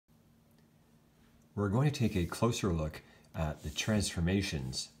We're going to take a closer look at the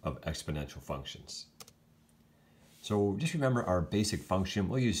transformations of exponential functions. So just remember our basic function.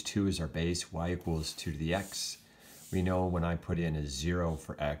 We'll use 2 as our base, y equals 2 to the x. We know when I put in a 0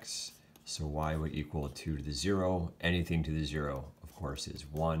 for x, so y would equal 2 to the 0. Anything to the 0, of course, is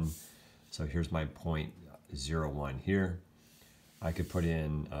 1. So here's my point 0, 1 here. I could put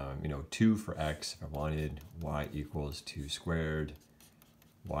in 2 for x if I wanted. Y equals 2 squared.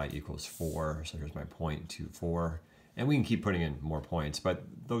 Y equals 4. So here's my point 2, 4. And we can keep putting in more points, but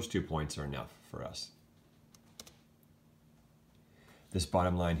those 2 points are enough for us. This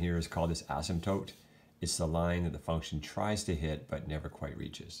bottom line here is called this asymptote. It's the line that the function tries to hit but never quite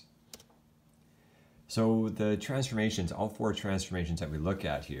reaches. So the transformations, all 4 transformations that we look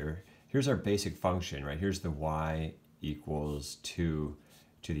at here, here's our basic function, right? Here's the y equals 2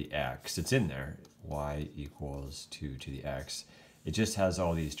 to the x. It's in there, y equals 2 to the x. It just has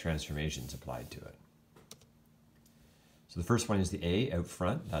all these transformations applied to it. So the first one is the a out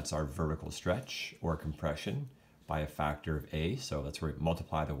front. That's our vertical stretch or compression by a factor of a. So that's where we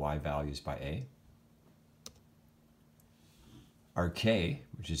multiply the y values by a. Our k,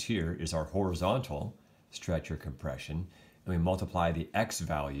 which is here, is our horizontal stretch or compression. And we multiply the x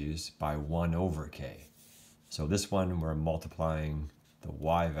values by 1 over k. So this one we're multiplying the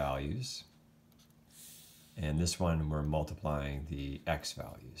y values. And this one we're multiplying the x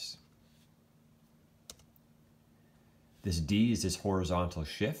values. This d is this horizontal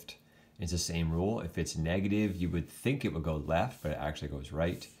shift. It's the same rule. If it's negative, you would think it would go left, but it actually goes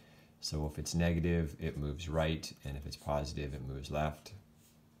right. So if it's negative, it moves right, and if it's positive, it moves left.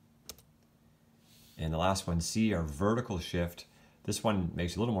 And the last one, c, our vertical shift. This one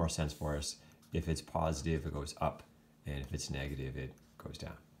makes a little more sense for us. If it's positive, it goes up, and if it's negative, it goes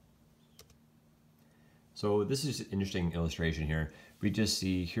down. So this is an interesting illustration here. We just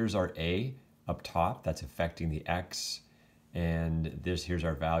see here's our a up top, that's affecting the x, and here's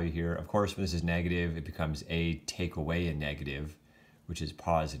our value here. Of course, when this is negative, it becomes a take away a negative, which is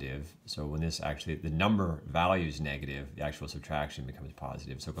positive. So when this actually, the number value is negative, the actual subtraction becomes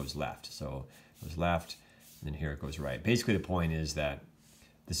positive, so it goes left. So it goes left, and then here it goes right. Basically, the point is that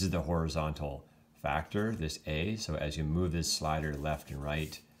this is the horizontal factor, this a, so as you move this slider left and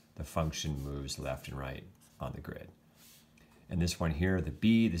right, the function moves left and right on the grid. And this one here, the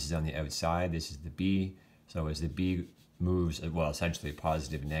b, this is on the outside, this is the b. So as the b moves, well, essentially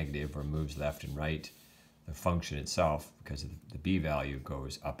positive, negative, or moves left and right, the function itself, because of the b value,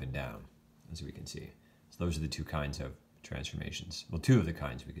 goes up and down, as we can see. So those are the 2 kinds of transformations. Well, 2 of the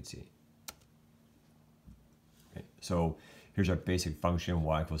kinds we could see. Okay. So here's our basic function,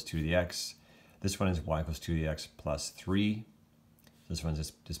 y equals 2 to the x. This one is y equals 2 to the x plus 3. This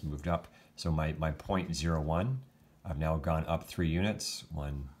one's just moved up. So my point 0, 1, I've now gone up 3 units,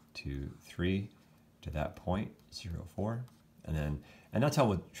 1, 2, 3, to that point, 0, 4. And that's how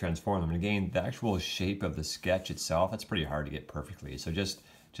we'll transform them. And again, the actual shape of the sketch itself, that's pretty hard to get perfectly. So just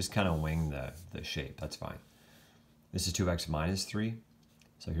kind of wing the shape, that's fine. This is 2x minus 3.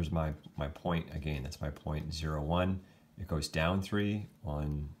 So here's my point, again, that's my point 0, 1. It goes down 3,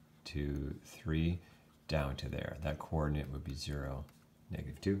 1, 2, 3, down to there. That coordinate would be 0,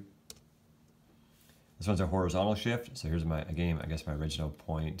 negative 2. This one's a horizontal shift. So here's my, again, I guess my original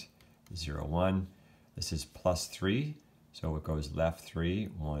point 0, 1. This is plus 3. So it goes left 3,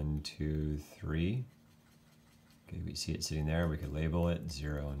 1, 2, 3. Okay, we see it sitting there. We could label it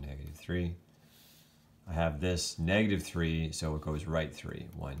 0, negative 3. I have this negative 3, so it goes right 3,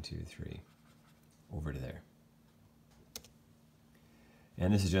 1, 2, 3, over to there.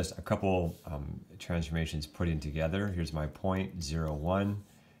 And this is just a couple transformations put in together. Here's my point 0, 1.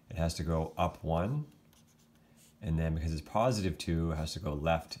 It has to go up 1. And then because it's positive 2, it has to go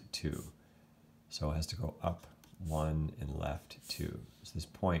left 2. So it has to go up 1 and left 2. So this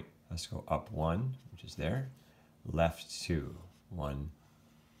point has to go up 1, which is there, left 2, 1,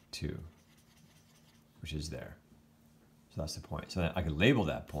 2, which is there. So that's the point. So then I can label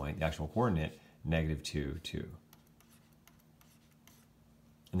that point, the actual coordinate, negative 2, 2.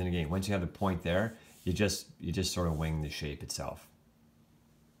 And then again, once you have the point there, you just sort of wing the shape itself.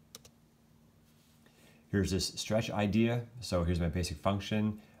 Here's this stretch idea. So here's my basic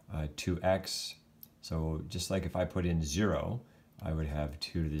function, 2x. So just like if I put in 0, I would have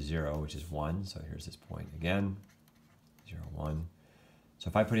 2 to the 0, which is 1. So here's this point again, 0, 1. So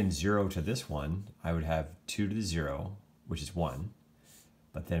if I put in 0 to this one, I would have 2 to the 0, which is 1,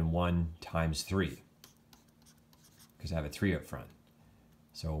 but then 1 times 3, because I have a 3 up front.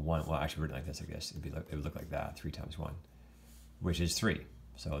 So 1, well, actually written like this, I guess. It would look like that, 3 times 1, which is 3.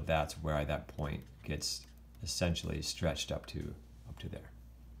 So that's where that point gets essentially stretched up to there.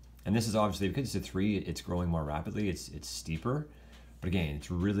 And this is obviously, because it's a 3, it's growing more rapidly, it's steeper. But again, it's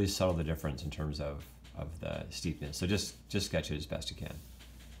really subtle, the difference in terms of the steepness. So just sketch it as best you can.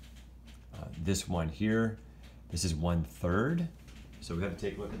 This one here, this is 1/3. So we have to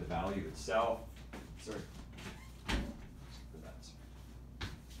take a look at the value itself. Sorry.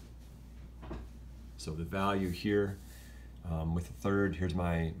 So the value here, with a third, here's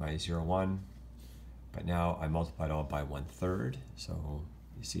my 0, 1. But now I multiplied all by 1/3. So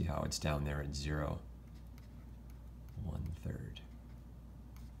you see how it's down there at 0, 1/3.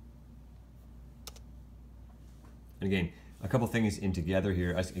 And again, a couple things in together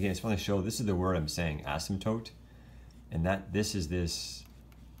here. Again, I just want to show, this is the word I'm saying, asymptote. And this is this,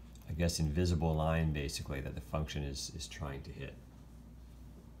 I guess, invisible line basically that the function is trying to hit.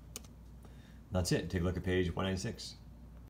 That's it. Take a look at page 196.